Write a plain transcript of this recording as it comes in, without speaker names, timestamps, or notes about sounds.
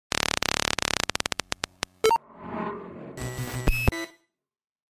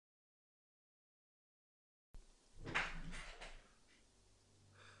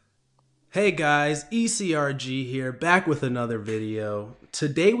Hey guys, ECRG here, back with another video.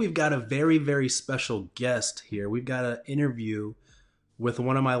 Today we've got a very, very special guest here. We've got an interview with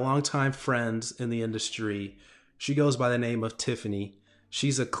one of my longtime friends in the industry. She goes by the name of Tiffany.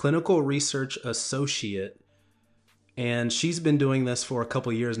 She's a clinical research associate, and she's been doing this for a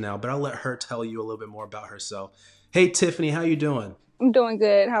couple years now, but I'll let her tell you a little bit more about herself. Hey Tiffany, how you doing? I'm doing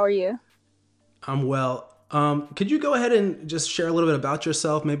good. How are you? I'm well. Could you go ahead and just share a little bit about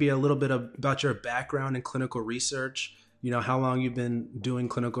yourself, maybe a little bit about your background in clinical research? You know, how long you've been doing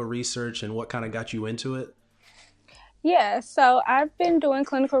clinical research and what kind of got you into it? Yeah, so I've been doing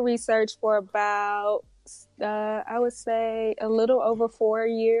clinical research for about, I would say, a little over 4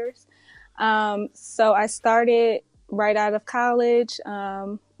 years. So I started right out of college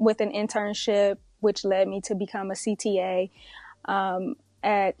with an internship, which led me to become a CTA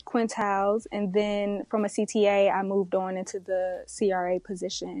at Quintiles. And then from a CTA, I moved on into the CRA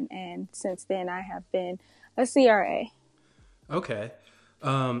position. And since then, I have been a CRA. Okay.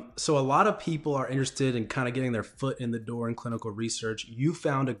 So a lot of people are interested in kind of getting their foot in the door in clinical research. You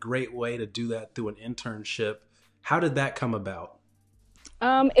found a great way to do that through an internship. How did that come about?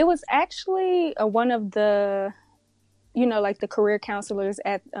 It was actually one of the like the career counselors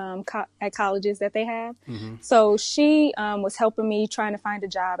at at colleges that they have. Hmm. So she was helping me trying to find a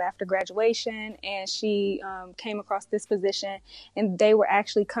job after graduation, and she came across this position, and they were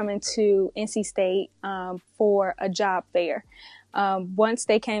actually coming to NC State for a job fair. Once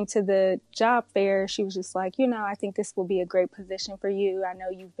they came to the job fair, she was just like, I think this will be a great position for you. I know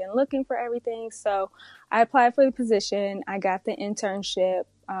you've been looking for everything. So I applied for the position. I got the internship.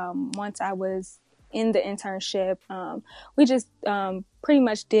 Once I was in the internship, we just pretty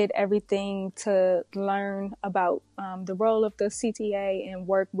much did everything to learn about the role of the CTA and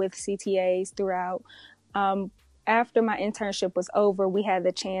work with CTAs throughout. After my internship was over, we had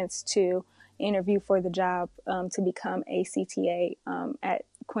the chance to interview for the job to become a CTA at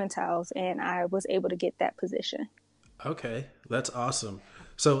Quintiles, and I was able to get that position. Okay, that's awesome.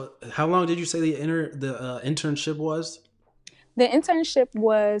 So how long did you say the internship was? The internship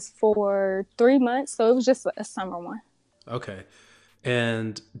was for 3 months, so it was just a summer one. Okay.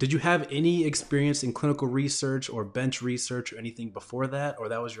 And did you have any experience in clinical research or bench research or anything before that? Or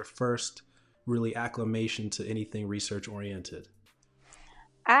that was your first really acclimation to anything research oriented?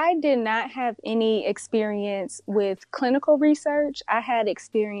 I did not have any experience with clinical research. I had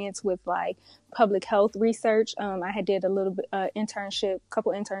experience with like public health research. I had did a little bit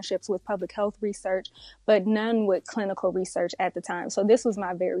couple internships with public health research, but none with clinical research at the time. So this was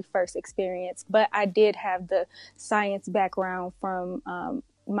my very first experience. But I did have the science background from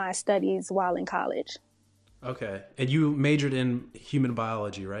my studies while in college. Okay. And you majored in human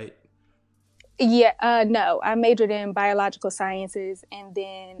biology, right? Yeah, no, I majored in biological sciences and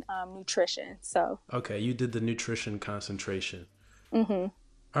then nutrition. So. Okay. You did the nutrition concentration. Mm-hmm.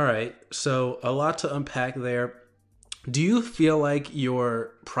 All right. So a lot to unpack there. Do you feel like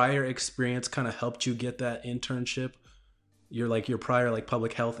your prior experience kind of helped you get that internship? Your prior like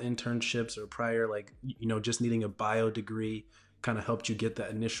public health internships or prior like just needing a bio degree kind of helped you get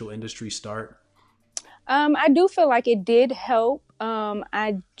that initial industry start? I do feel like it did help.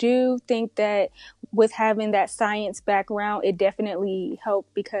 I do think that with having that science background, it definitely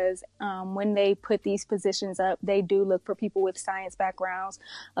helped because when they put these positions up, they do look for people with science backgrounds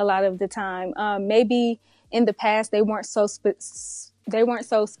a lot of the time. Maybe in the past they weren't so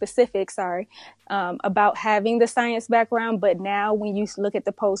specific, about having the science background. But now when you look at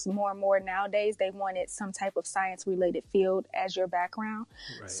the posts more and more nowadays, they wanted some type of science related field as your background.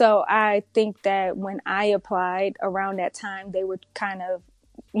 Right. So I think that when I applied around that time, they were kind of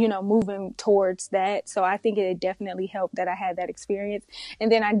moving towards that. So I think it definitely helped that I had that experience.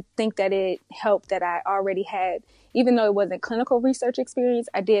 And then I think that it helped that I already had, even though it wasn't clinical research experience,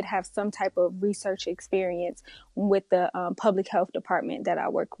 I did have some type of research experience with the public health department that I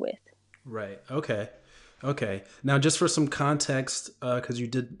work with. Right. Okay. Okay. Now, just for some context, because you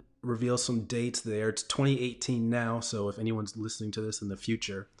did reveal some dates there, it's 2018 now. So if anyone's listening to this in the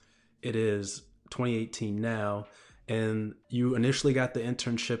future, it is 2018 now. And you initially got the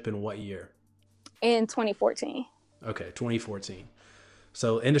internship in what year? In 2014. Okay, 2014.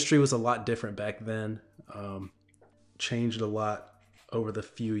 So industry was a lot different back then. Changed a lot over the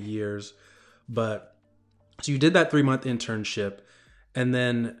few years. But so you did that 3-month internship, and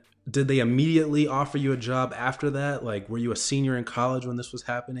then did they immediately offer you a job after that? Like, were you a senior in college when this was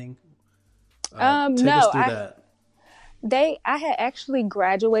happening? Take us No, through that. I had actually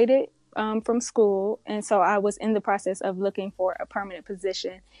graduated from school, and so I was in the process of looking for a permanent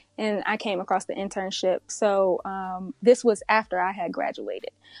position, and I came across the internship. So this was after I had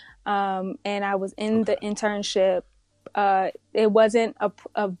graduated. And I was in Okay. the internship. It wasn't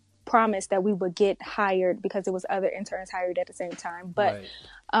a promise that we would get hired because it was other interns hired at the same time. But,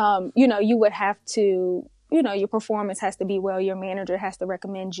 Right. you would have to, your performance has to be well. Your manager has to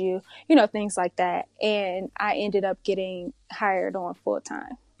recommend you, things like that. And I ended up getting hired on full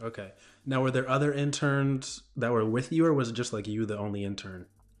time. Okay. Now, were there other interns that were with you, or was it just like you, the only intern?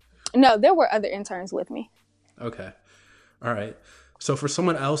 No, there were other interns with me. Okay. All right. So, for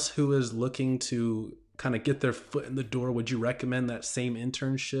someone else who is looking to kind of get their foot in the door, would you recommend that same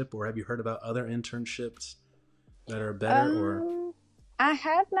internship, or have you heard about other internships that are better? Or I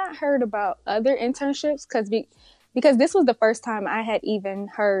have not heard about other internships because this was the first time I had even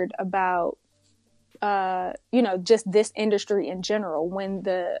heard about just this industry in general when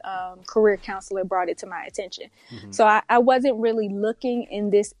the career counselor brought it to my attention. mm-hmm. So I wasn't really looking in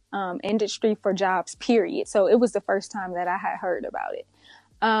this industry for jobs, period. So it was the first time that I had heard about it.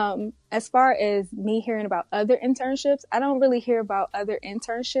 As far as me hearing about other internships, I don't really hear about other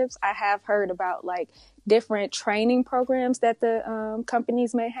internships. I have heard about like different training programs that the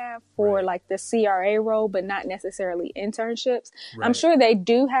companies may have for Right. like the CRA role, but not necessarily internships. I'm Right. sure they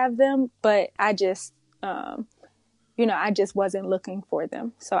do have them, but I just, I just wasn't looking for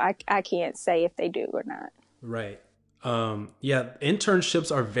them. So I can't say if they do or not. Right. Yeah,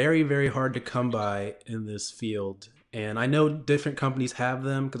 internships are very, very hard to come by in this field. And I know different companies have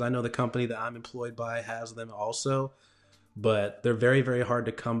them because I know the company that I'm employed by has them also, but they're very, very hard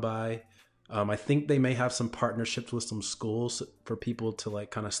to come by. I think they may have some partnerships with some schools for people to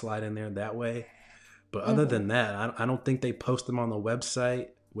like kind of slide in there that way. But other Mm-hmm. than that, I don't think they post them on the website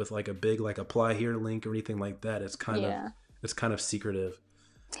with like a big like apply here link or anything like that. Yeah. It's kind of secretive.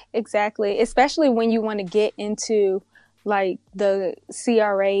 Exactly. Especially when you want to get into like the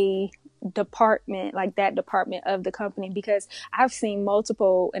CRA department, like that department of the company, because I've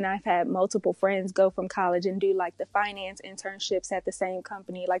had multiple friends go from college and do like the finance internships at the same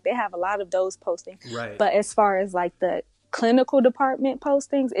company. Like they have a lot of those postings. Right. But as far as like the clinical department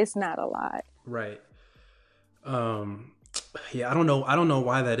postings, it's not a lot. Right. Um, yeah, I don't know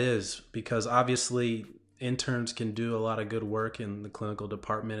why that is because obviously interns can do a lot of good work in the clinical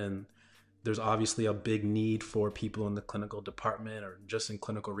department, and there's obviously a big need for people in the clinical department or just in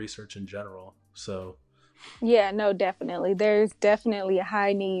clinical research in general. So, Yeah, no, definitely. There's definitely a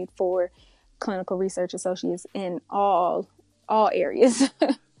high need for clinical research associates in all areas.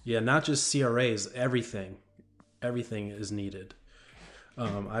 yeah, not just CRAs, everything is needed.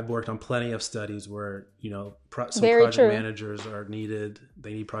 I've worked on plenty of studies where some Very project true. managers are needed.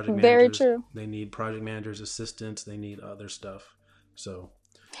 They need project Very managers. true. They need project managers, assistants. They need other stuff. So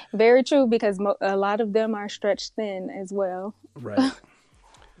Very true, because a lot of them are stretched thin as well. right.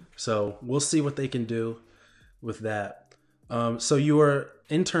 So we'll see what they can do with that. So you were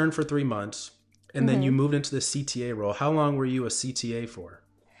intern for 3 months, and then you hmm moved into the CTA role. How long were you a CTA for?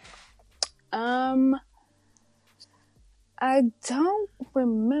 Um, I don't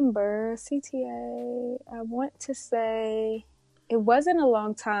remember CTA. I want to say it wasn't a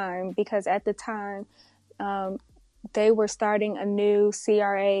long time because at the time, um, they were starting a new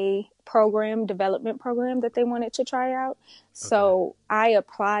CRA development program that they wanted to try out. Okay. So I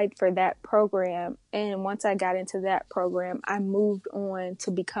applied for that program. And once I got into that program, I moved on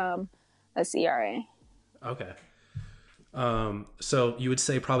to become a CRA. Okay. So you would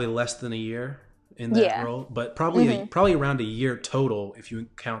say probably less than a year in that Yeah. role, but hmm probably around a year total if you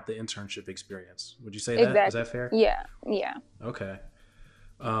count the internship experience. Would you say that? Is Exactly. that fair? Yeah. Yeah. Okay.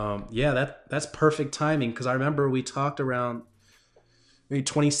 Yeah, that's perfect timing because I remember we talked around maybe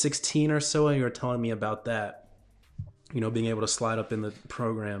 2016 or so, and you were telling me about that. Being able to slide up in the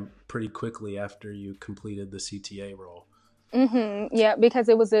program pretty quickly after you completed the CTA role. Yeah, because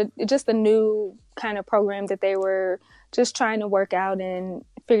it was just a new kind of program that they were just trying to work out and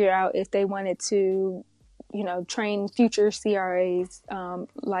figure out if they wanted to, train future CRAs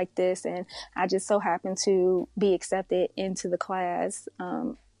like this. And I just so happened to be accepted into the class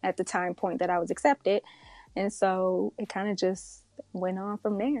at the time point that I was accepted, and so it kind of just went on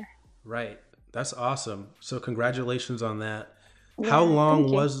from there. Right. That's awesome. So congratulations on that. Yeah, thank you.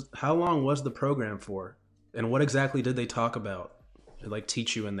 How long was the program for? And what exactly did they talk about? Like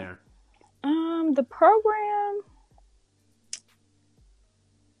teach you in there? The program,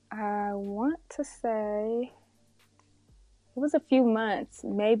 I want to say it was a few months,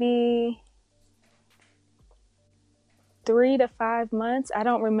 maybe 3 to 5 months. I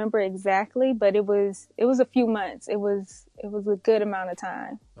don't remember exactly, but it was a few months. It was a good amount of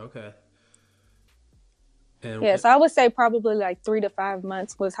time. Okay. And Yeah, so I would say probably like 3 to 5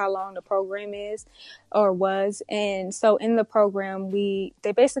 months was how long the program is or was. And so in the program,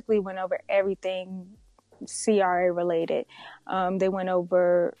 they basically went over everything CRA related. They went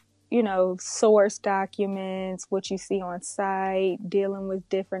over, source documents, what you see on site, dealing with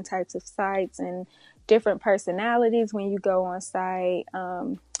different types of sites and different personalities when you go on site.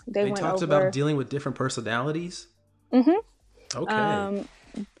 They they went talked about over. dealing with different personalities. Mm-hmm. Okay.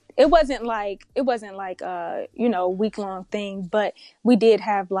 It wasn't like week long thing, but we did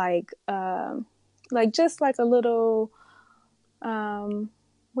have like just like a little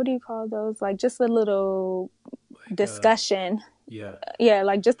what do you call those, like just a little Like discussion. yeah. Yeah,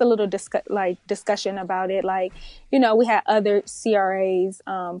 like just a little discussion about it. Like, we had other CRAs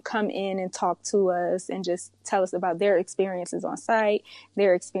come in and talk to us and just tell us about their experiences on site,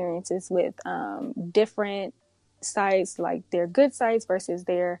 their experiences with different sites, like their good sites versus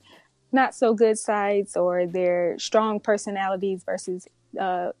their not so good sites, or their strong personalities versus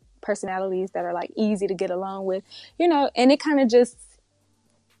personalities that are like easy to get along with, and it kind of just,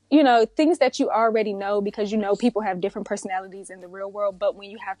 things that you already know, because people have different personalities in the real world, but when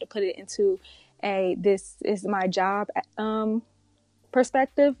you have to put it into this is my job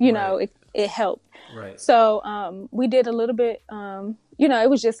perspective, Right. it helped. Right. So we did a little bit, it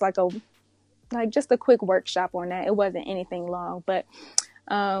was just just a quick workshop on that. It wasn't anything long, but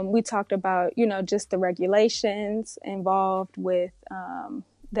we talked about, just the regulations involved with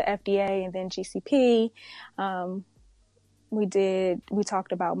the FDA and then GCP. We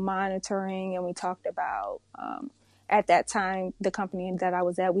talked about monitoring, and we talked about, at that time, the company that I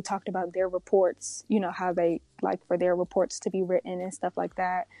was at, we talked about their reports, how they like for their reports to be written and stuff like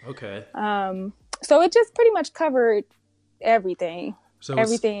that. Okay. So it just pretty much covered everything. So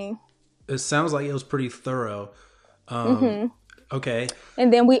Everything. it sounds like it was pretty thorough. Mm-hmm. Okay.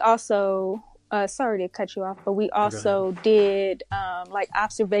 And then we also, sorry to cut you off, but we Oh, go ahead. also did like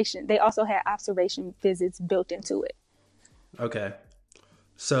observation. They also had observation visits built into it. Okay.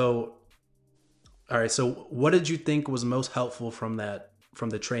 So, all right. So, what did you think was most helpful from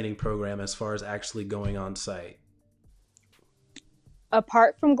the training program as far as actually going on site?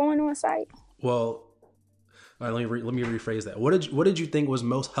 Apart from going on site, Well, all right, let me rephrase that. What did you think was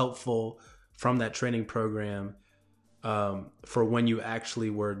most helpful from that training program for when you actually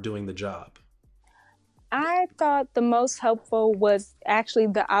were doing the job? I thought the most helpful was actually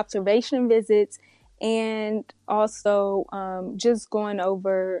the observation visits, and also just going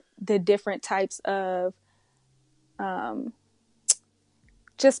over the different types of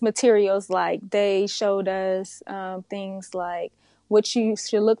just materials. Like they showed us things like what you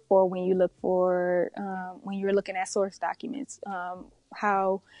should look for when when you're looking at source documents,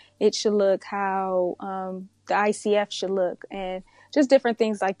 how it should look, how the ICF should look, and just different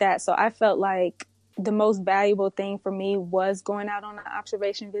things like that. So I felt like the most valuable thing for me was going out on an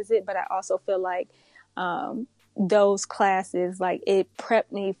observation visit, but I also feel like those classes, like it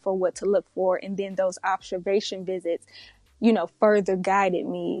prepped me for what to look for, and then those observation visits, further guided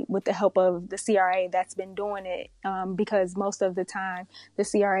me with the help of the CRA that's been doing it. Because most of the time, the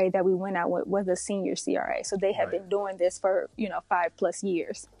CRA that we went out with was a senior CRA. So they have Right. been doing this for, 5+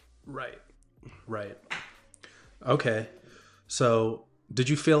 years. Right. Right. Okay. So, did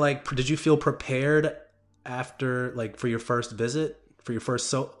you feel prepared after, like, for your first visit, for your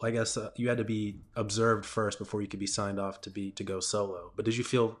first I guess you had to be observed first before you could be signed off to go solo. But did you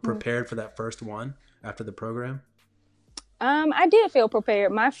feel prepared for that first one after the program? I did feel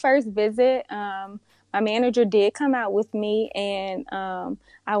prepared. My first visit, my manager did come out with me, and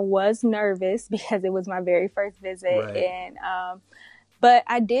I was nervous because it was my very first visit. Right. And but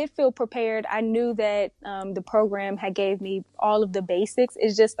I did feel prepared. I knew that the program had gave me all of the basics.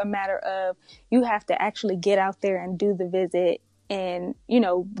 It's just a matter of you have to actually get out there and do the visit, and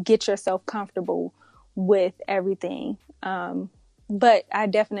get yourself comfortable with everything. But I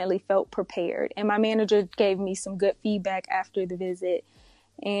definitely felt prepared, and my manager gave me some good feedback after the visit.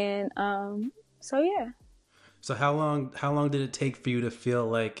 And so yeah. So how long did it take for you to feel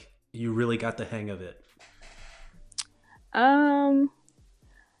like you really got the hang of it? Um,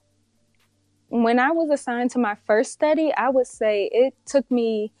 when I was assigned to my first study, I would say it took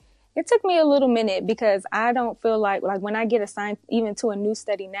me a little minute, because I don't feel like when I get assigned even to a new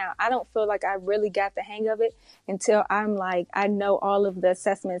study now, I don't feel like I really got the hang of it until I know all of the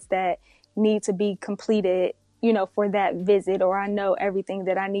assessments that need to be completed, for that visit, or I know everything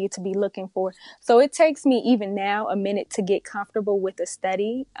that I need to be looking for. So it takes me even now a minute to get comfortable with the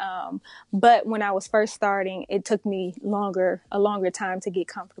study. But when I was first starting, it took me a longer time to get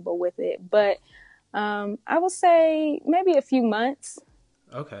comfortable with it. But I would say maybe a few months.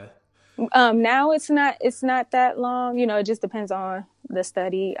 Okay. Now it's not that long. It just depends on the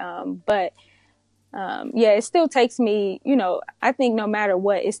study. But yeah, it still takes me, I think no matter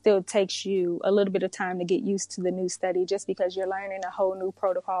what, it still takes you a little bit of time to get used to the new study, just because you're learning a whole new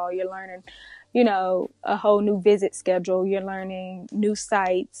protocol. You're learning, a whole new visit schedule. You're learning new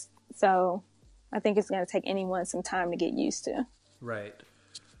sites. So I think it's going to take anyone some time to get used to. Right.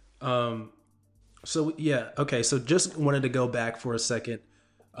 So yeah, okay. So just wanted to go back for a second.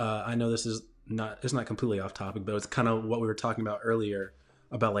 I know it's not completely off topic, but it's kind of what we were talking about earlier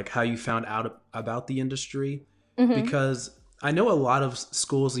about like how you found out about the industry. Because I know a lot of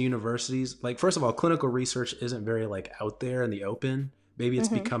schools and universities, like first of all, clinical research isn't very like out there in the open. Maybe it's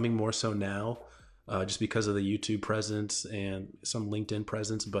becoming more so now, just because of the YouTube presence and some LinkedIn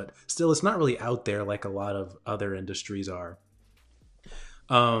presence, but still, it's not really out there like a lot of other industries are.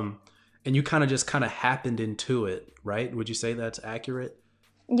 And you kind of happened into it, right? Would you say that's accurate?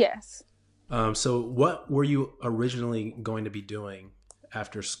 Yes. So what were you originally going to be doing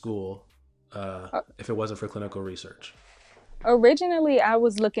after school, if it wasn't for clinical research? Originally, I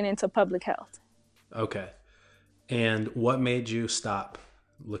was looking into public health. Okay. And what made you stop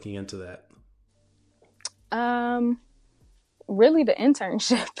looking into that? Really the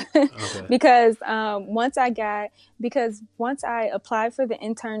internship. Okay. Because once I applied for the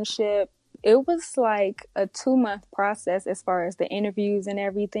internship, it was like a 2-month process as far as the interviews and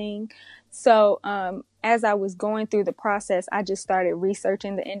everything. So as I was going through the process, I just started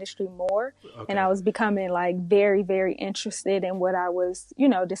researching the industry more. Okay. And I was becoming like very, very interested in what I was,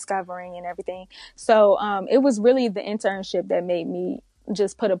 discovering and everything. So it was really the internship that made me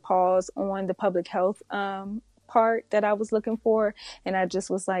just put a pause on the public health part that I was looking for. And I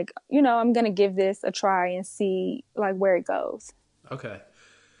just was like, I'm going to give this a try and see like where it goes. Okay.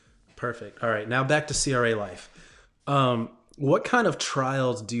 Perfect. All right. Now back to CRA life. What kind of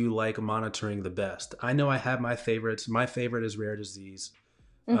trials do you like monitoring the best? I know I have my favorites. My favorite is rare disease.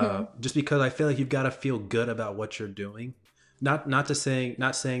 Just because I feel like you've got to feel good about what you're doing. Not saying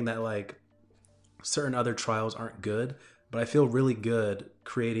that like certain other trials aren't good, but I feel really good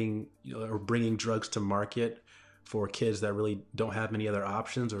creating or bringing drugs to market for kids that really don't have many other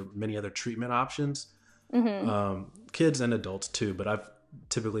options or many other treatment options. Kids and adults too, but I've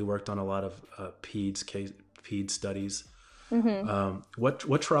typically worked on a lot of ped studies.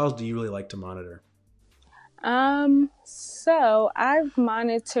 What trials do you really like to monitor? So I've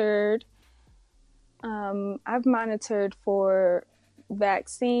monitored for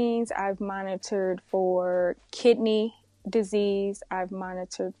vaccines. I've monitored for kidney disease. I've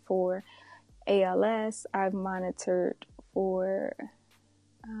monitored for ALS. I've monitored for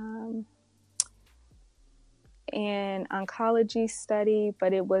an oncology study,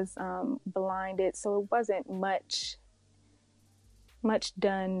 but it was blinded, so it wasn't much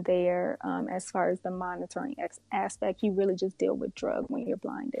done there as far as the monitoring aspect. You really just deal with drug when you're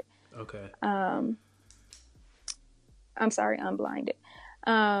blinded. Okay. I'm sorry, unblinded.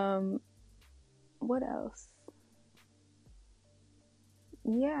 What else?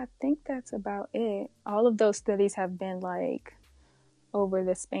 Yeah, I think that's about it. All of those studies have been like over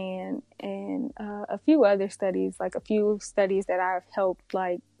the span, and a few other studies, like a few studies that I've helped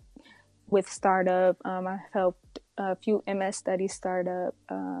like with startup. I've helped a few MS studies start up,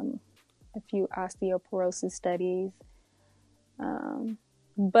 a few osteoporosis studies.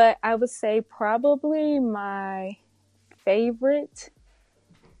 But I would say probably my favorite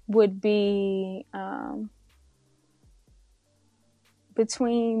would be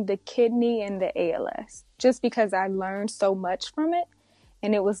between the kidney and the ALS, just because I learned so much from it.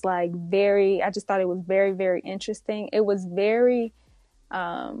 And it was like I just thought it was very, very interesting. It was very,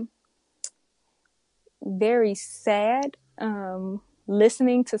 very sad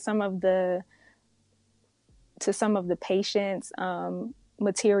listening to some of the patients'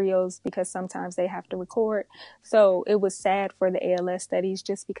 materials, because sometimes they have to record. So it was sad for the ALS studies,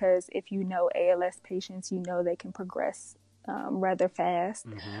 just because if you know ALS patients, they can progress rather fast.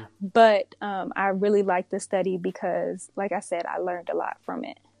 But I really liked the study because, like I said, I learned a lot from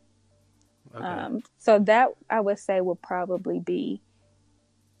it. Okay. So that I would say would probably be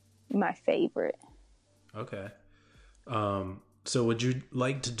my favorite. Okay. So would you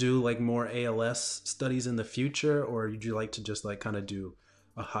like to do like more ALS studies in the future, or would you like to just like kind of do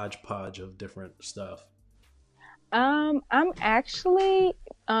a hodgepodge of different stuff? I'm actually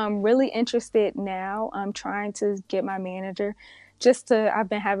really interested now. I'm trying to get my manager I've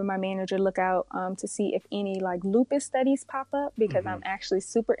been having my manager look out to see if any like lupus studies pop up, because I'm actually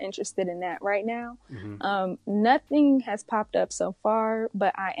super interested in that right now. Nothing has popped up so far,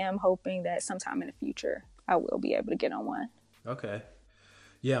 but I am hoping that sometime in the future I will be able to get on one. Okay.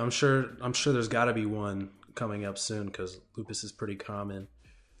 Yeah, I'm sure there's got to be one coming up soon because lupus is pretty common.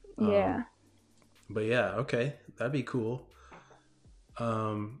 Yeah. But yeah, okay, that'd be cool.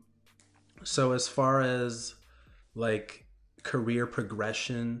 Um, so as far as like career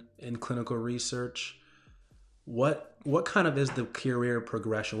progression in clinical research, what kind of is the career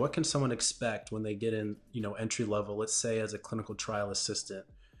progression? What can someone expect when they get in, entry level, let's say as a clinical trial assistant?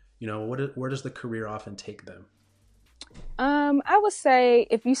 Where does the career often take them? I would say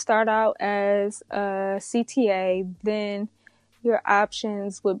if you start out as a CTA, then your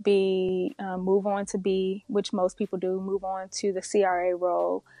options would be move on to be, which most people do, move on to the CRA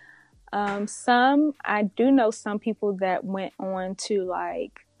role. I do know some people that went on to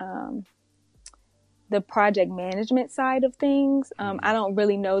like the project management side of things. I don't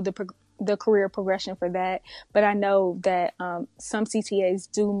really know the career progression for that, but I know that some CTAs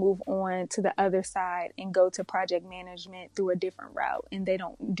do move on to the other side and go to project management through a different route, and they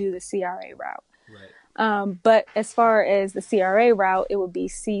don't do the CRA route. Right. But as far as the CRA route, it would be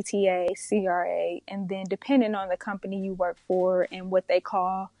CTA, CRA, and then depending on the company you work for and what they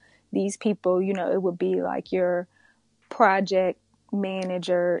call these people, it would be like your project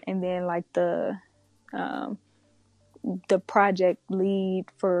manager, and then like the project lead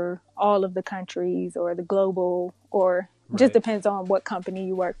for all of the countries or the global, or just Right. depends on what company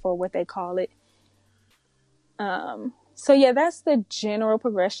you work for, what they call it. So yeah, that's the general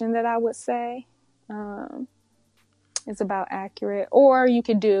progression that I would say. It's about accurate. Or you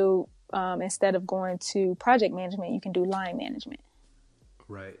could do, instead of going to project management, you can do line management.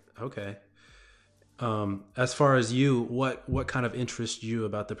 Right. Okay. As far as you, what kind of interests you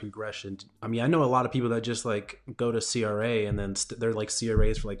about the progression? I mean, I know a lot of people that just like go to CRA and then they're like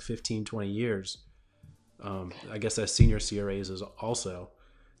CRAs for like 15, 20 years. I guess as senior CRAs is also,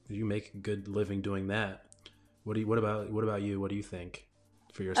 you make a good living doing that. What about you? What do you think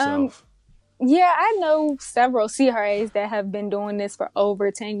for Um, yourself? yeah, I know several CRAs that have been doing this for over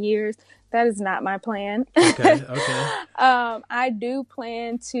 10 years. That is not my plan. Okay. Okay. I do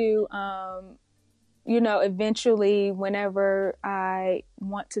plan to, eventually, whenever I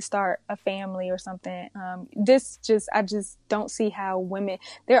want to start a family or something, I just don't see how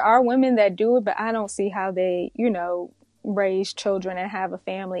there are women that do it, but I don't see how they, raise children and have a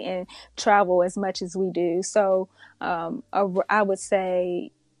family and travel as much as we do. So, I would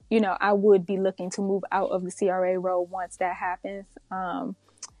say, I would be looking to move out of the CRA role once that happens,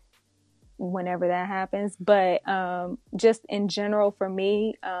 whenever that happens. But just in general, for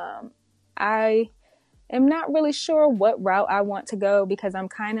me, I am not really sure what route I want to go, because I'm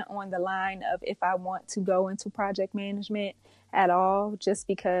kind of on the line of if I want to go into project management at all, just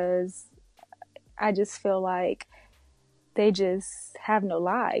because I just feel like they just have no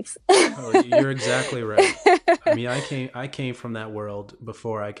lives. Oh, you're exactly right. I mean, I came from that world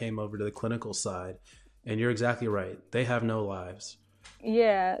before I came over to the clinical side, and you're exactly right. They have no lives.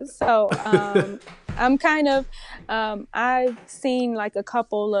 Yeah, so I'm kind of I've seen like a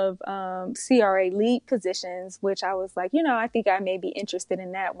couple of CRA lead positions, which I was like, I think I may be interested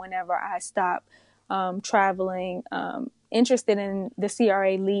in that whenever I stop traveling. Interested in the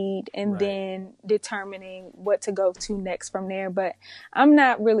CRA lead, and Right. then determining what to go to next from there. But I'm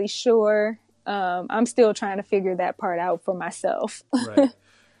not really sure. I'm still trying to figure that part out for myself. Right.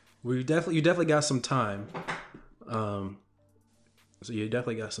 You definitely got some time. Um, so you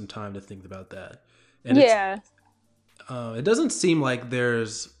definitely got some time to think about that. And Yeah. it doesn't seem like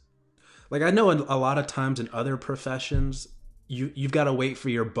there's like, I know a lot of times in other professions, you've got to wait for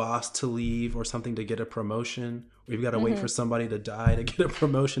your boss to leave or something to get a promotion, or you've got to wait for Hmm. somebody to die to get a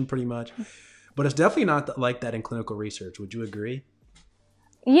promotion, pretty much. But it's definitely not like that in clinical research. Would you agree?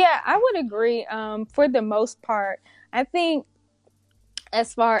 Yeah, I would agree. For the most part, I think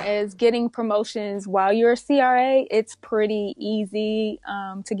as far as getting promotions while you're a CRA, it's pretty easy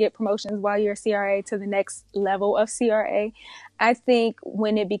to get promotions while you're a CRA to the next level of CRA. I think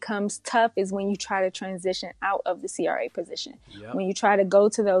when it becomes tough is when you try to transition out of the CRA position. Yep. When you try to go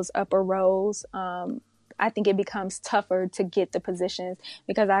to those upper roles, I think it becomes tougher to get the positions,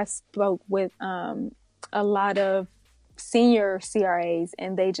 because I spoke with a lot of senior CRAs,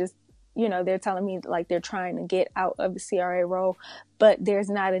 and they just, they're telling me like they're trying to get out of the CRA role, but there's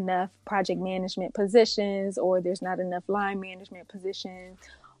not enough project management positions, or there's not enough line management positions,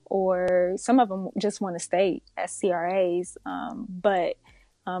 or some of them just want to stay as CRAs. But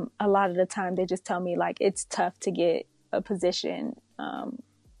a lot of the time they just tell me like it's tough to get a position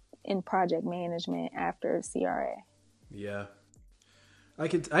in project management after CRA. Yeah. I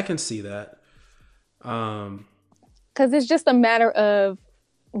can see that. Um, Because it's just a matter of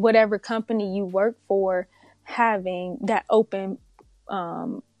whatever company you work for having that open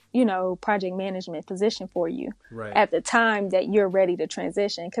project management position for you Right. at the time that you're ready to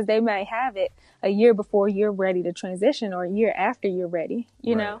transition, because they may have it a year before you're ready to transition or a year after you're ready,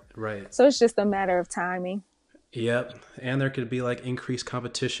 Right. Right. So it's just a matter of timing. Yep. And there could be like increased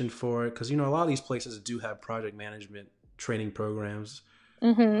competition for it because, a lot of these places do have project management training programs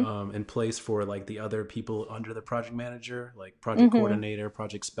Mm-hmm. in place for like the other people under the project manager, like project Mm-hmm. coordinator,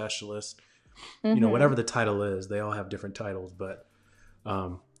 project specialist, Mm-hmm. whatever the title is. They all have different titles, but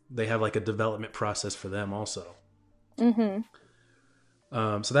um, they have like a development process for them also. Mm-hmm.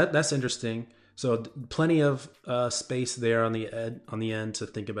 So that's interesting. So plenty of space there on the end to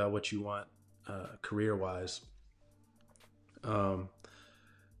think about what you want career wise. Um,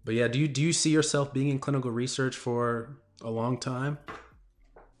 but yeah, do you see yourself being in clinical research for a long time?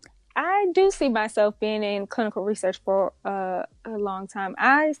 I do see myself being in clinical research for a long time.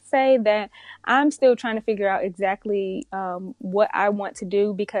 I say that I'm still trying to figure out exactly what I want to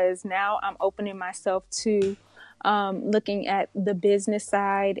do, because now I'm opening myself to looking at the business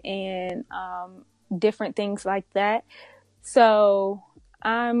side and different things like that. So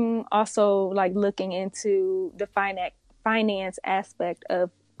I'm also like looking into the finance aspect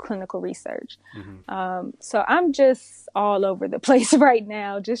of clinical research. So I'm just all over the place right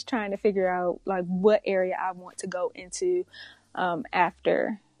now, just trying to figure out like what area I want to go into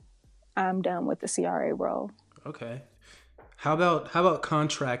after I'm done with the CRA role. Okay. How about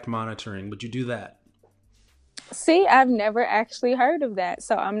contract monitoring? Would you do that? See, I've never actually heard of that,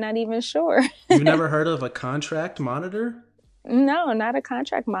 so I'm not even sure. You've never heard of a contract monitor? No, not a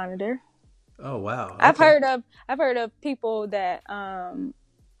contract monitor. Oh wow. I've Okay. heard of people that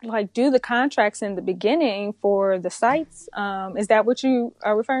like do the contracts in the beginning for the sites. Is that what you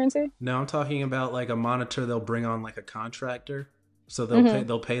are referring to? No, I'm talking about like a monitor. They'll bring on like a contractor, so Mm-hmm.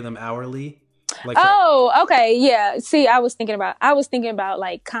 they'll pay them hourly, like for. Oh, okay, yeah. See, I was thinking about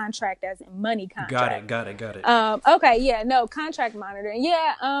like contract as in money Got contract. it. Got it. Got it. Okay, yeah, no, contract monitoring.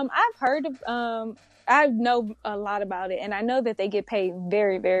 Yeah, I've heard of I know a lot about it, and I know that they get paid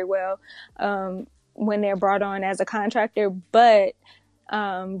very, very well when they're brought on as a contractor. But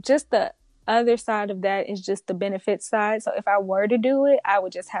just the other side of that is just the benefit side. So if I were to do it, I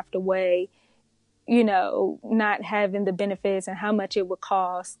would just have to weigh, not having the benefits and how much it would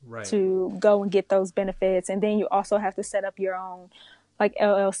cost Right. to go and get those benefits. And then you also have to set up your own like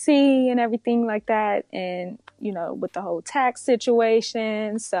LLC and everything like that. And, with the whole tax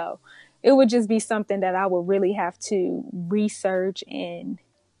situation. So it would just be something that I would really have to research and,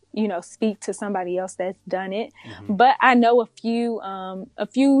 speak to somebody else that's done it. Mm-hmm. But I know a few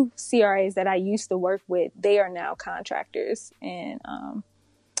CRAs that I used to work with, they are now contractors. And,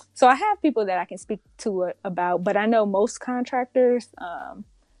 so I have people that I can speak to it about, but I know most contractors,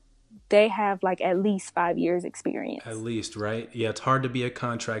 they have like at least 5 years experience. At least, right? Yeah, it's hard to be a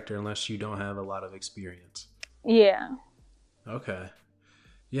contractor unless you don't have a lot of experience. Yeah. Okay.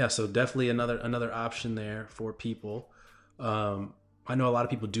 Yeah, so definitely another option there for people. I know a lot of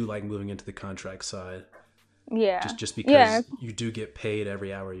people do like moving into the contract side. Yeah. Just because Yeah, you do get paid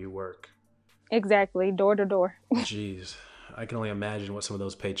every hour you work. exactly. Door to door. Jeez. I can only imagine what some of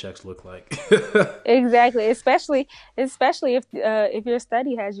those paychecks look like. Exactly. Especially if your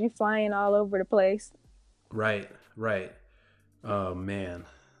study has you flying all over the place. Right, right. Oh man.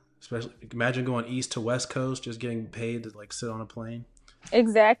 Especially imagine going east to west coast, just getting paid to like sit on a plane.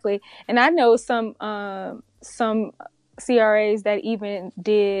 Exactly. And I know some CRAs that even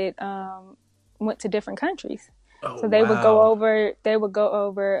did went to different countries. Oh So wow. they would go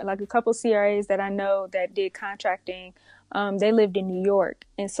over like a couple CRAs that I know that did contracting. They lived in New York,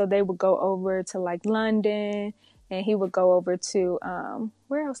 and so they would go over to like London, and he would go over to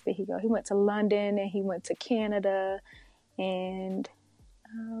where else did he go? He went to London, and he went to Canada, and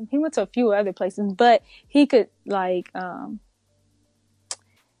he went to a few other places. But he could like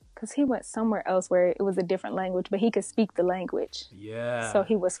because he went somewhere else where it was a different language, but he could speak the language, so Yeah.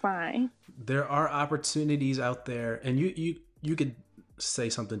 he was fine. There are opportunities out there, and you could say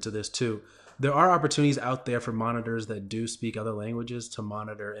something to this too. There are opportunities out there for monitors that do speak other languages to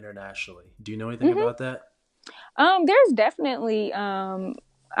monitor internationally. Do you know anything Mm-hmm. about that? There's definitely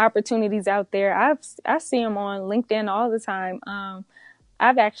opportunities out there. I see them on LinkedIn all the time.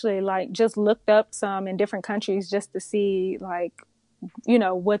 I've actually like just looked up some in different countries just to see like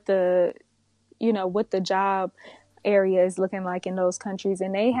what the job area is looking like in those countries,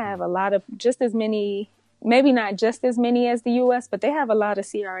 and they Mm-hmm. have a lot of just as many, maybe not just as many as the U.S., but they have a lot of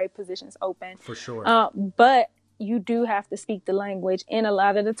CRA positions open. For sure. But you do have to speak the language, and a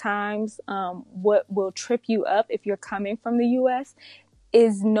lot of the times, what will trip you up if you're coming from the U.S.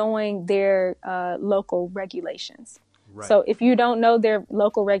 is knowing their local regulations. Right. So if you don't know their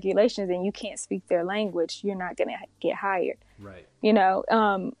local regulations and you can't speak their language, you're not going to get hired. Right. Now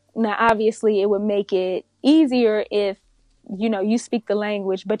obviously it would make it easier if you speak the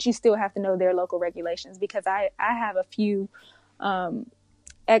language, but you still have to know their local regulations, because I have a few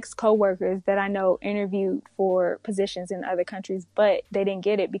ex coworkers that I know interviewed for positions in other countries, but they didn't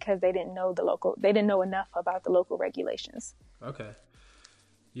get it because they didn't know enough about the local regulations. Okay.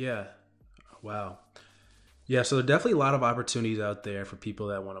 Yeah. Wow. Yeah, so there are definitely a lot of opportunities out there for people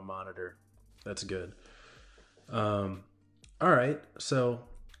that want to monitor. That's good. All right, so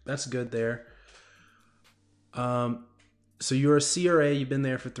that's good there. So you're a CRA. You've been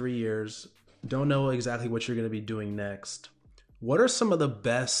there for 3 years. Don't know exactly what you're going to be doing next. What are some of the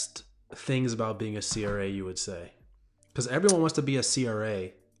best things about being a CRA, you would say? Because everyone wants to be a CRA.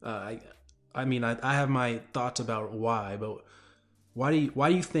 I have my thoughts about why, but why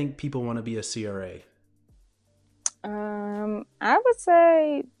do you think people want to be a CRA? I would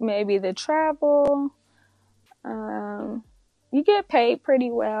say maybe the travel. You get paid pretty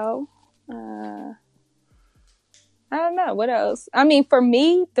well. I don't know what else. I mean, for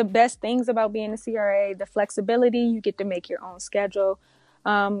me, the best things about being a CRA, the flexibility. You get to make your own schedule.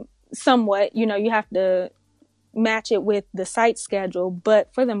 Somewhat, you have to match it with the site schedule,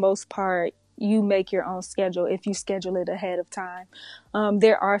 but for the most part, you make your own schedule if you schedule it ahead of time.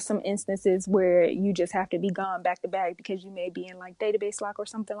 There are some instances where you just have to be gone back to back because you may be in like database lock or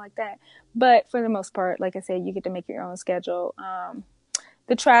something like that. But for the most part, like I said, you get to make your own schedule.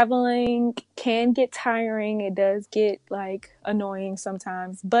 The traveling can get tiring. It does get like annoying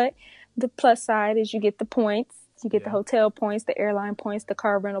sometimes, but the plus side is you get the points. You get the hotel points, the airline points, the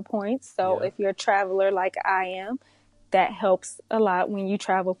car rental points. So if you're a traveler like I am, that helps a lot when you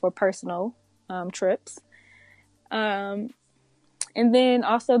travel for personal trips. And then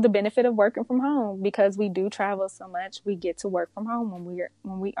also the benefit of working from home, because we do travel so much, we get to work from home when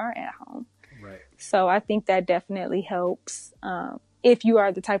we are at home. Right. So I think that definitely helps if you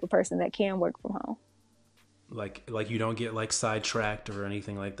are the type of person that can work from home. Like you don't get like sidetracked or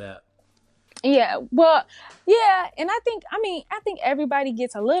anything like that. Yeah, well, yeah, and I think everybody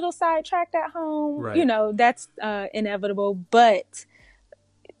gets a little sidetracked at home. Right. That's inevitable, but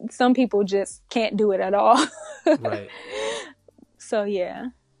some people just can't do it at all. Right. So yeah.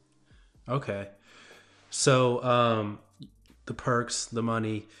 Okay. So the perks, the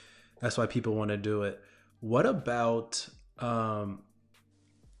money, that's why people want to do it. What about where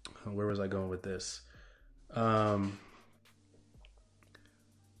was I going with this?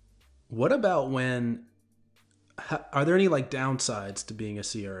 What about are there any like downsides to being a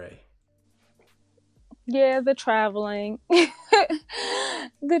CRA? Yeah, the traveling.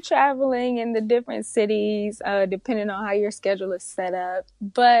 The traveling in the different cities, depending on how your schedule is set up.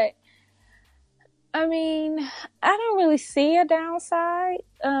 But I mean, I don't really see a downside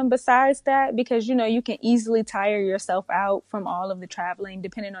besides that, because, you can easily tire yourself out from all of the traveling,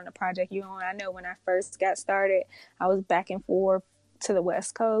 depending on the project you're on. I know when I first got started, I was back and forth to the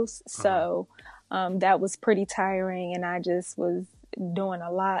West Coast. So that was pretty tiring, and I just was doing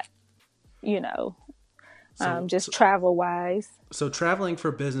a lot, just travel wise. So traveling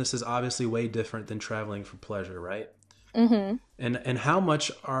for business is obviously way different than traveling for pleasure, right? Mm-hmm. And how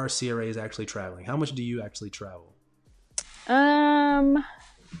much are CRAs actually traveling? How much do you actually travel?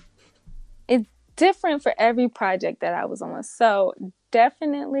 It's different for every project that I was on. So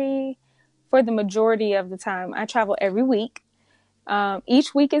definitely for the majority of the time, I travel every week.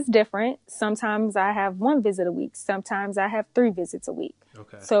 Each week is different. Sometimes I have 1 visit a week. Sometimes I have 3 visits a week.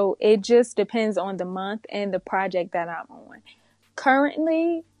 Okay. So it just depends on the month and the project that I'm on.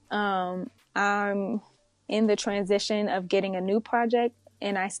 Currently, I'm in the transition of getting a new project,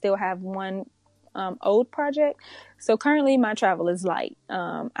 and I still have one old project. So currently my travel is light.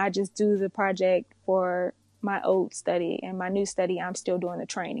 I just do the project for my old study, and my new study, I'm still doing the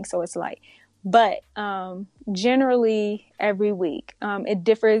training. So it's light. But generally every week, it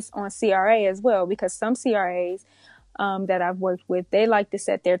differs on CRA as well, because some CRAs that I've worked with, they like to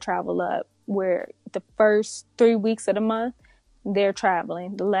set their travel up where the first 3 weeks of the month, they're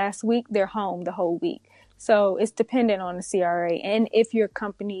traveling. The last week, they're home the whole week. So it's dependent on the CRA. And if your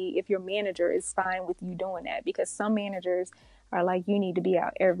manager is fine with you doing that, because some managers are like, you need to be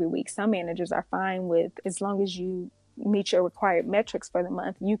out every week. Some managers are fine with, as long as you meet your required metrics for the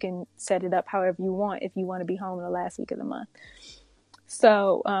month, you can set it up however you want if you want to be home the last week of the month.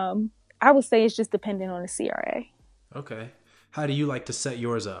 So I would say it's just dependent on the CRA. Okay. How do you like to set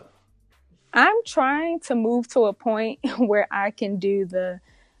yours up? I'm trying to move to a point where I can do the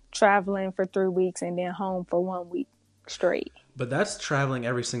traveling for 3 weeks and then home for 1 week straight. But that's traveling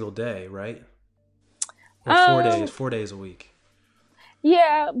every single day, right? Or 4 days, 4 days a week?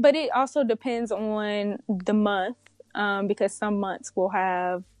 Yeah, but it also depends on the month, because some months will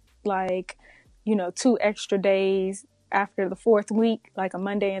have like, 2 extra days after the fourth week, like a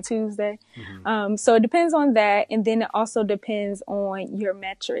Monday and Tuesday. Mm-hmm. So it depends on that. And then it also depends on your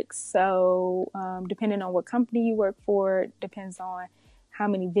metrics. So depending on what company you work for, it depends on how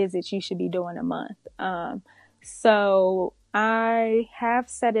many visits you should be doing a month. So I have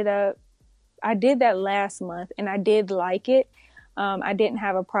set it up. I did that last month and I did like it. I didn't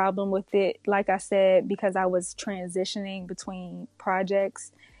have a problem with it. Like I said, because I was transitioning between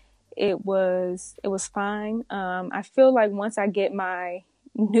projects, it was fine. I feel like once I get my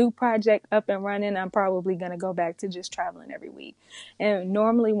new project up and running, I'm probably going to go back to just traveling every week. And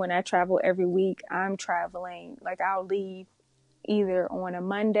normally when I travel every week, I'm traveling, like I'll leave either on a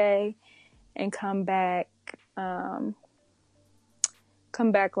Monday and come back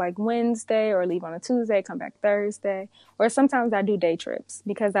like Wednesday, or leave on a Tuesday, come back Thursday. Or sometimes I do day trips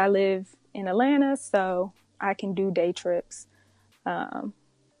because I live in Atlanta, so I can do day trips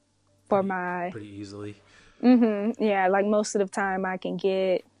for my Pretty easily. yeah, like most of the time I can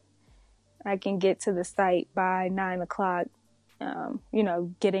get to the site by 9 o'clock.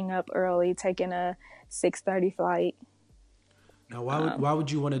 Getting up early, taking a 6:30 flight. Now, why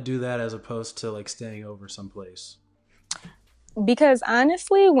would you want to do that as opposed to like staying over someplace? Because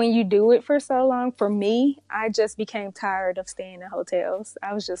honestly, when you do it for so long, for me, I just became tired of staying in hotels.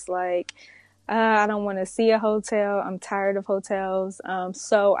 I was just like, I don't want to see a hotel. I'm tired of hotels.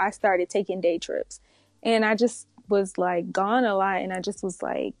 So I started taking day trips, and I just was like gone a lot, and I just was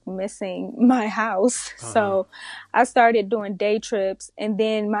like missing my house. Uh-huh. So I started doing day trips, and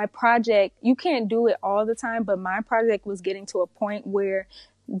then my project, you can't do it all the time, but my project was getting to a point where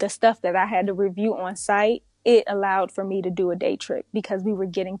the stuff that I had to review on site, it allowed for me to do a day trip because we were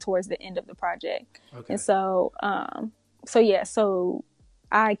getting towards the end of the project. Okay. And so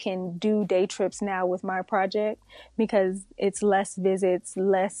I can do day trips now with my project because it's less visits,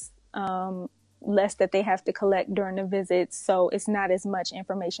 less that they have to collect during the visits. So it's not as much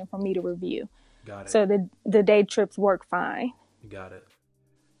information for me to review. Got it. So the day trips work fine. Got it.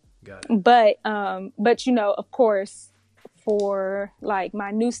 Got it. But of course, for like my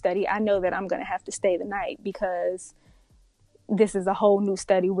new study, I know that I'm going to have to stay the night because this is a whole new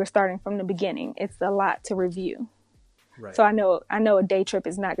study. We're starting from the beginning. It's a lot to review. Right. So I know a day trip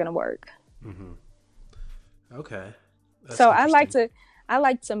is not going to work. Mm-hmm. Okay. That's So interesting. I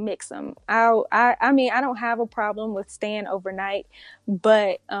like to mix them. I mean, I don't have a problem with staying overnight,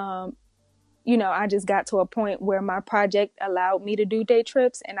 but I just got to a point where my project allowed me to do day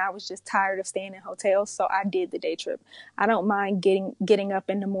trips, and I was just tired of staying in hotels, so I did the day trip. I don't mind getting up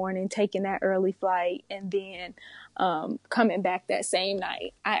in the morning, taking that early flight, and then coming back that same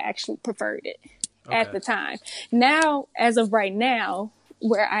night. I actually preferred it at Okay. the time. Now, as of right now,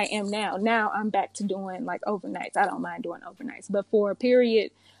 where I am now I'm back to doing like overnights. I don't mind doing overnights, but for a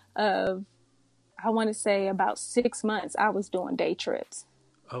period of, I want to say about 6 months, I was doing day trips.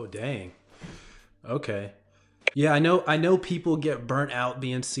 Oh, dang. Okay. Yeah, I know people get burnt out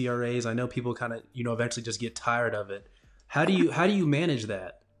being CRAs. I know people kind of, eventually just get tired of it. How do you manage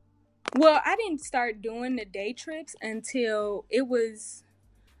that? Well, I didn't start doing the day trips until it was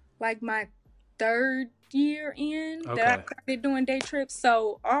like my third year in that Okay. I started doing day trips.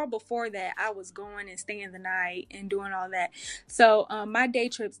 So all before that, I was going and staying the night and doing all that. So my day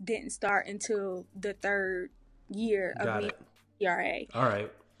trips didn't start until the third year of Got me it. CRA. All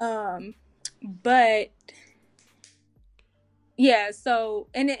right. Um, but yeah, so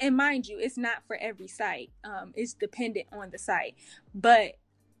and mind you, it's not for every site. It's dependent on the site. But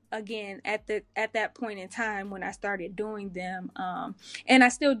again, at that point in time when I started doing them, and I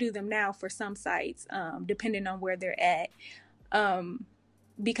still do them now for some sites, depending on where they're at. Um,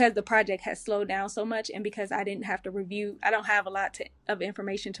 because the project has slowed down so much, and because I didn't have to review, I don't have a lot of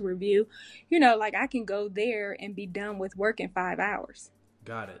information to review. Like I can go there and be done with work in 5 hours.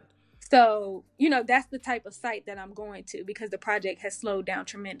 Got it. So, that's the type of site that I'm going to because the project has slowed down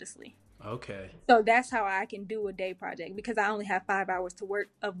tremendously. Okay. So that's how I can do a day project because I only have 5 hours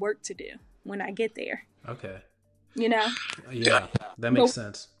of work to do when I get there. Okay. You know? Yeah, that makes But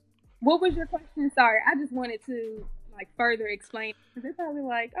sense. what was your question? Sorry, I just wanted to like further explain because they're probably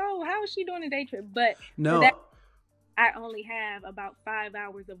like, "Oh, how is she doing a day trip?" But for that, No. I only have about 5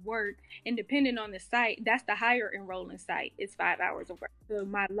 hours of work, and depending on the site, that's the higher enrolling site. It's 5 hours of work. So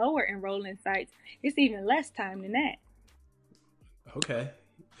my lower enrolling sites, it's even less time than that. Okay.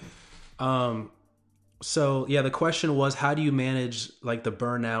 Um So yeah, the question was, how do you manage like the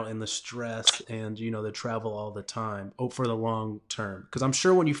burnout and the stress and the travel all the time for the long term? Because I'm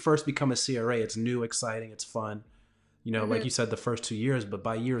sure when you first become a CRA, it's new, exciting, it's fun. Like Hmm. you said, the first 2 years, but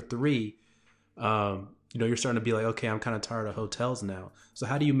by year three, you're starting to be like, okay, I'm kind of tired of hotels now. So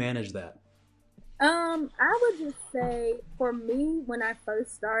how do you manage that? I would just say for me, when I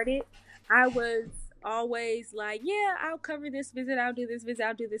first started, I was always like, yeah, I'll cover this visit, I'll do this visit,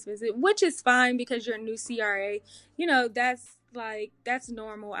 I'll do this visit, which is fine because you're a new CRA. That's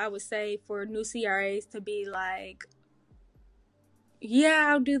normal, I would say, for new CRAs to be like, yeah,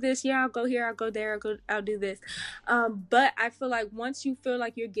 I'll do this. Yeah, I'll go here. I'll go there. I'll do this. But I feel like once you feel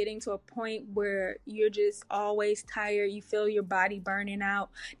like you're getting to a point where you're just always tired, you feel your body burning out,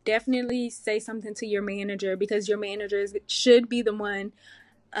 definitely say something to your manager because your should be the one.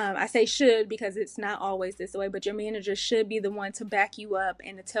 I say should because it's not always this way, but your manager should be the one to back you up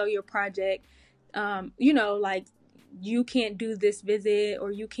and to tell your project, like you can't do this visit or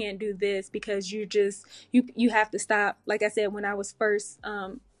you can't do this because you have to stop. Like I said, when I was first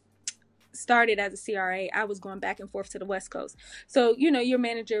started as a CRA, I was going back and forth to the West Coast. So, your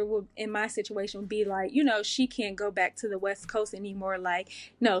manager would, in my situation, would be like, she can't go back to the West Coast anymore. Like,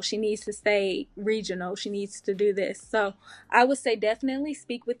 no, she needs to stay regional. She needs to do this. So I would say definitely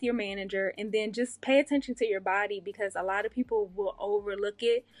speak with your manager and then just pay attention to your body because a lot of people will overlook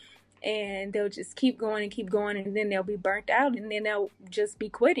it and they'll just keep going and then they'll be burnt out and then they'll just be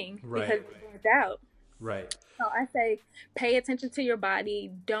quitting Right. because they're burnt out. Right. So I say pay attention to your body.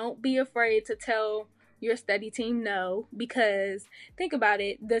 Don't be afraid to tell your study team no because think about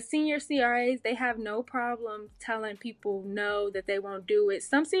it. The senior CRAs, they have no problem telling people no that they won't do it.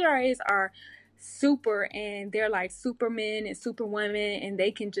 Some CRAs are super and they're like supermen and superwomen and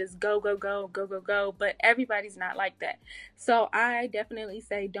they can just go go go go go go, but everybody's not like that. So I definitely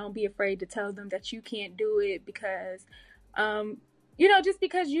say don't be afraid to tell them that you can't do it because um just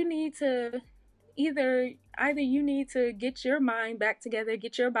because you need to either you need to get your mind back together,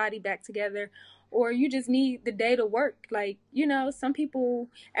 get your body back together, or you just need the day to work. Like, some people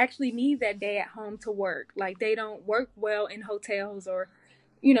actually need that day at home to work. Like they don't work well in hotels or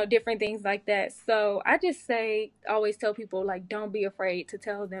different things like that. So I just say always tell people like don't be afraid to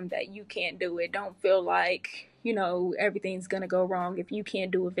tell them that you can't do it. Don't feel like, everything's going to go wrong if you can't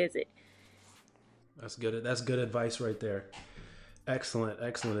do a visit. That's good. That's good advice right there. Excellent,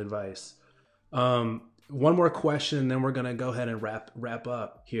 excellent advice. One more question, then we're gonna go ahead and wrap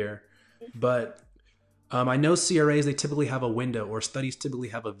up here. But I know CRAs, they typically have a window, or studies typically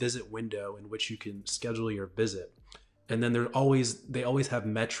have a visit window in which you can schedule your visit. And then they always have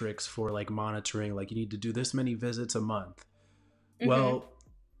metrics for like monitoring, like you need to do this many visits a month. Mm-hmm. Well,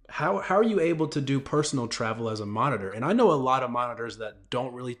 how are you able to do personal travel as a monitor? And I know a lot of monitors that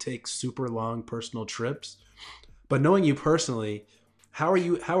don't really take super long personal trips. But knowing you personally, how are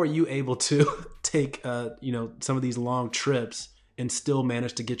you able to take some of these long trips and still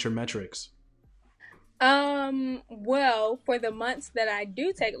manage to get your metrics? Well, for the months that I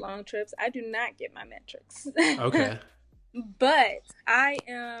do take long trips, I do not get my metrics. Okay. But I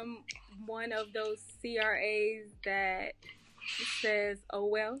am one of those CRAs that says, "Oh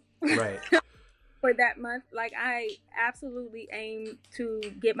well," Right. for that month. Like I absolutely aim to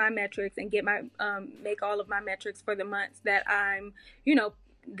get my metrics and get my make all of my metrics for the months that you know,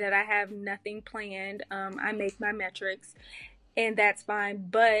 that I have nothing planned. I make my metrics and that's fine.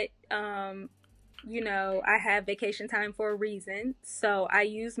 But I have vacation time for a reason. So I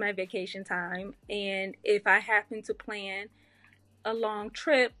use my vacation time. And if I happen to plan a long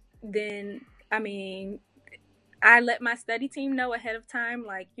trip, then I mean, I let my study team know ahead of time,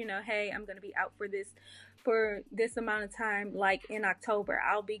 like, hey, I'm going to be out for this amount of time. Like in October,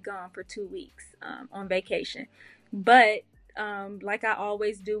 I'll be gone for 2 weeks on vacation. But like I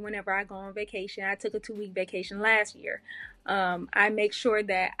always do whenever I go on vacation, I took a 2 week vacation last year. I make sure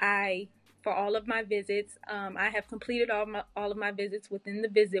that for all of my visits, I have completed all of my visits within the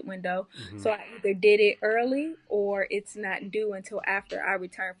visit window. Hmm. So I either did it early or it's not due until after I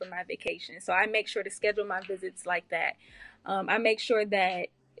return from my vacation. So I make sure to schedule my visits like that. I make sure that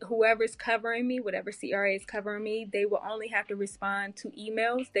whoever's covering me, whatever CRA is covering me, they will only have to respond to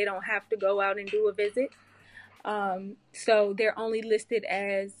emails. They don't have to go out and do a visit. So they're only listed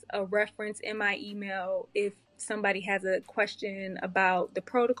as a reference in my email if somebody has a question about the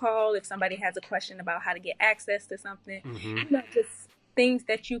protocol, if somebody has a question about how to get access to something, Hmm. just things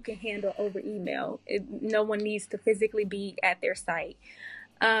that you can handle over email. No one needs to physically be at their site.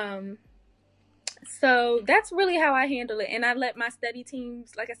 Um, so that's really how I handle it. And I let my study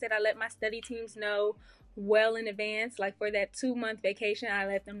teams, like I said, I let my study teams know well in advance. Like for that 2 month vacation, I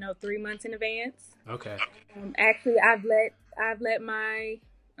let them know 3 months in advance. Okay. Actually, I've let my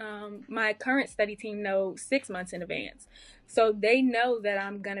current study team know 6 months in advance, so they know that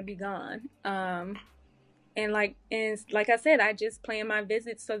I'm gonna be gone. And like I said, I just plan my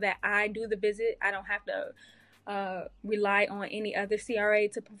visits so that I do the visit. I don't have to rely on any other CRA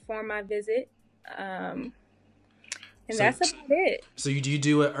to perform my visit. Um, and So that's about it. so do you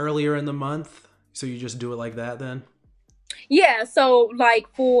do it earlier in the month? So you just do it like that then? Yeah. So like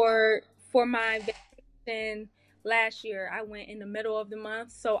for my vacation last year, I went in the middle of the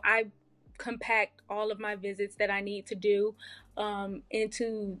month, so I compact all of my visits that I need to do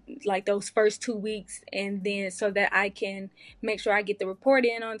into like those first 2 weeks, and then so that I can make sure I get the report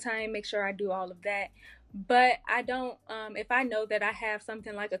in on time, make sure I do all of that. But I don't, if I know that I have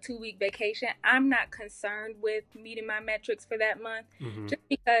something like a 2 week vacation, I'm not concerned with meeting my metrics for that month, Mm-hmm. just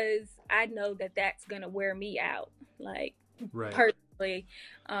because I know that that's going to wear me out. Like, Right. personally,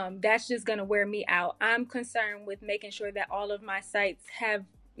 that's just going to wear me out. I'm concerned with making sure that all of my sites I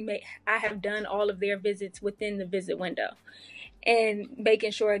have done all of their visits within the visit window, and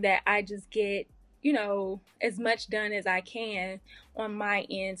making sure that I just get, as much done as I can on my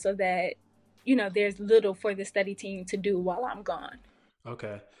end, so that, there's little for the study team to do while I'm gone.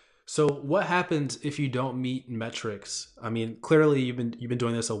 Okay. So what happens if you don't meet metrics? I mean, clearly you've been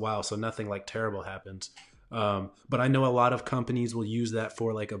doing this a while, so nothing like terrible happens. But I know a lot of companies will use that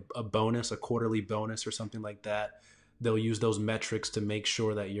for like a bonus, a quarterly bonus or something like that. They'll use those metrics to make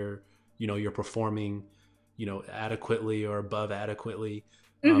sure that you're performing, adequately or above adequately.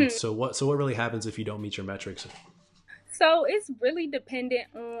 Hmm. So what really happens if you don't meet your metrics? So it's really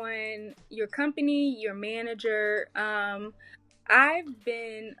dependent on your company, your manager. I've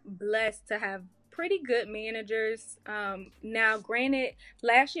been blessed to have pretty good managers. Now, granted,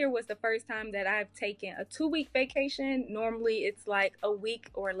 last year was the first time that I've taken a 2 week vacation. Normally, it's like a week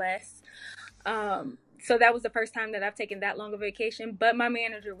or less. So that was the first time that I've taken that long of a vacation. But my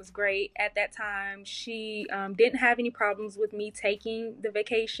manager was great at that time. She didn't have any problems with me taking the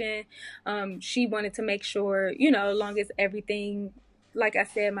vacation. She wanted to make sure, as long as everything, like I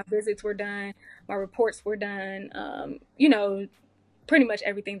said, my visits were done, my reports were done, pretty much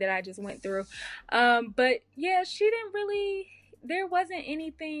everything that I just went through. But yeah, she didn't really, there wasn't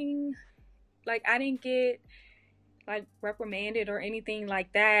anything, like I didn't get like reprimanded or anything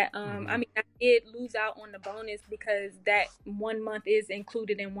like that. Mm-hmm. I mean, I did lose out on the bonus because that 1 month is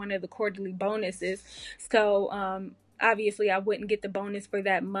included in one of the quarterly bonuses. So, obviously I wouldn't get the bonus for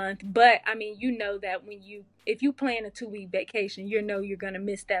that month. But I mean, that if you plan a 2 week vacation, you're going to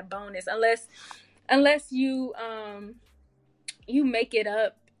miss that bonus unless you make it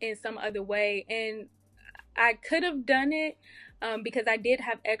up in some other way. And I could have done it, because I did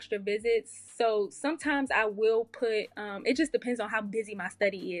have extra visits. So sometimes I will put, it just depends on how busy my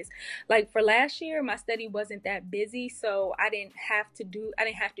study is. Like for last year, my study wasn't that busy, so I didn't have to do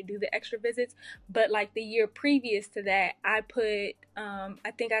the extra visits. But like the year previous to that, I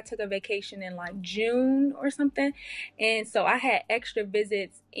think I took a vacation in like June or something. And so I had extra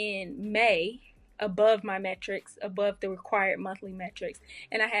visits in May, above my metrics, above the required monthly metrics.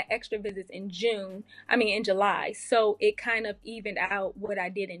 And I had extra visits in July. So it kind of evened out what I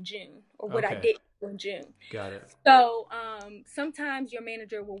did in June, or what I Okay. did in June. Got it. So sometimes your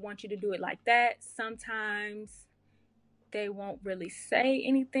manager will want you to do it like that. Sometimes they won't really say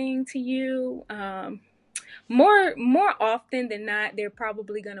anything to you. More often than not, they're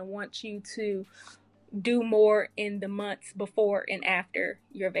probably going to want you to do more in the months before and after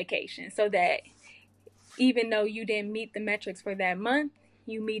your vacation, so that even though you didn't meet the metrics for that month,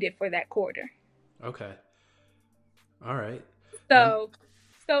 you meet it for that quarter. Okay. All right. And So,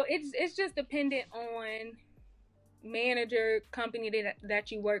 so it's just dependent on manager, company that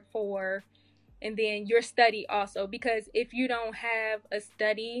you work for, and then your study also. Because if you don't have a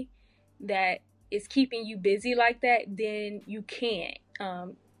study that is keeping you busy like that, then you can't.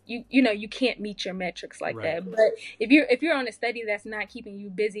 You can't meet your metrics like right. that. But if you're on a study that's not keeping you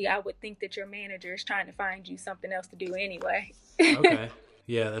busy, I would think that your manager is trying to find you something else to do anyway. Okay.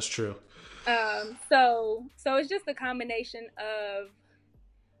 Yeah, that's true. So it's just a combination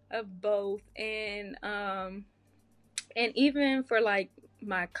of both. And even for like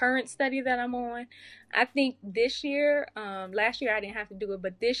my current study that I'm on, I think this year, last year I didn't have to do it,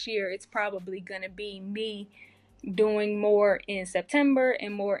 but this year it's probably gonna be me doing more in September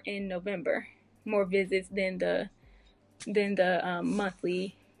and more in November, more visits than the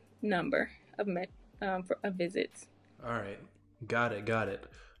monthly number of visits. All right. Got it. Got it.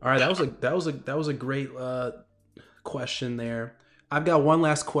 All right. That was a great question there. I've got one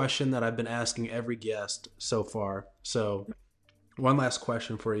last question that I've been asking every guest so far. So, one last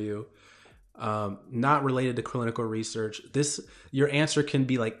question for you, not related to clinical research. Your answer can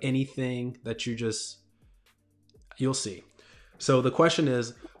be like anything that you'll see. So the question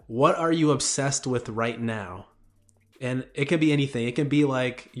is, what are you obsessed with right now? And it can be anything. It can be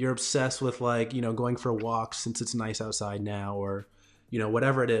like you're obsessed with like, going for walks since it's nice outside now, or,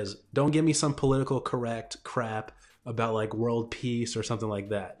 whatever it is. Don't give me some political correct crap about like world peace or something like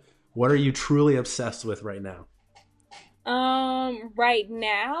that. What are you truly obsessed with right now? Right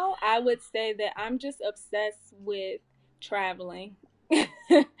now, I would say that I'm just obsessed with traveling.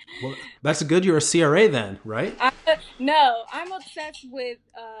 Well, that's good. You're a CRA then, right? No, I'm obsessed with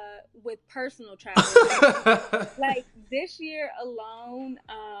personal travel. Like this year alone,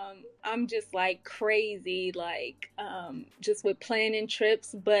 I'm just like crazy, like just with planning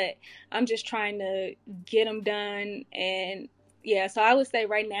trips, but I'm just trying to get them done. And yeah, so I would say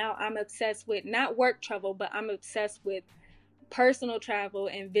right now I'm obsessed with not work travel, but I'm obsessed with personal travel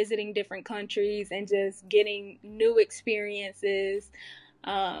and visiting different countries and just getting new experiences.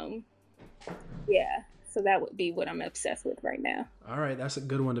 Um, yeah, so that would be what I'm obsessed with right now. All right, that's a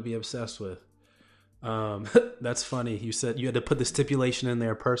good one to be obsessed with. Um, that's funny. You said you had to put the stipulation in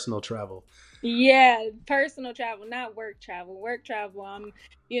there, personal travel. Yeah, personal travel, not work travel. Work travel, I'm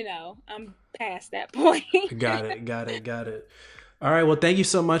past that point. Got it. Got it. Got it. All right. Well, thank you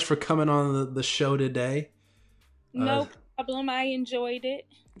so much for coming on the show today. Uh, No problem. I enjoyed it.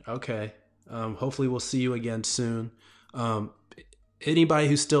 okay. Hopefully, we'll see you again soon. Um, Anybody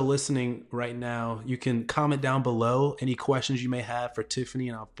who's still listening right now, you can comment down below any questions you may have for Tiffany,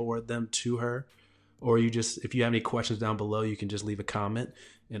 and I'll forward them to her. Or if you have any questions down below, you can just leave a comment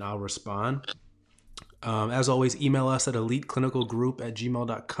and I'll respond. As always, email us at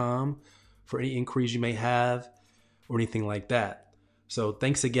eliteclinicalgroup@gmail.com for any inquiries you may have or anything like that. So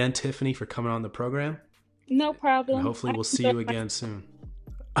thanks again, Tiffany, for coming on the program. No And problem. hopefully I we'll see you enjoyed my again soon.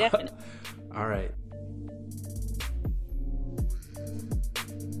 definitely. All right.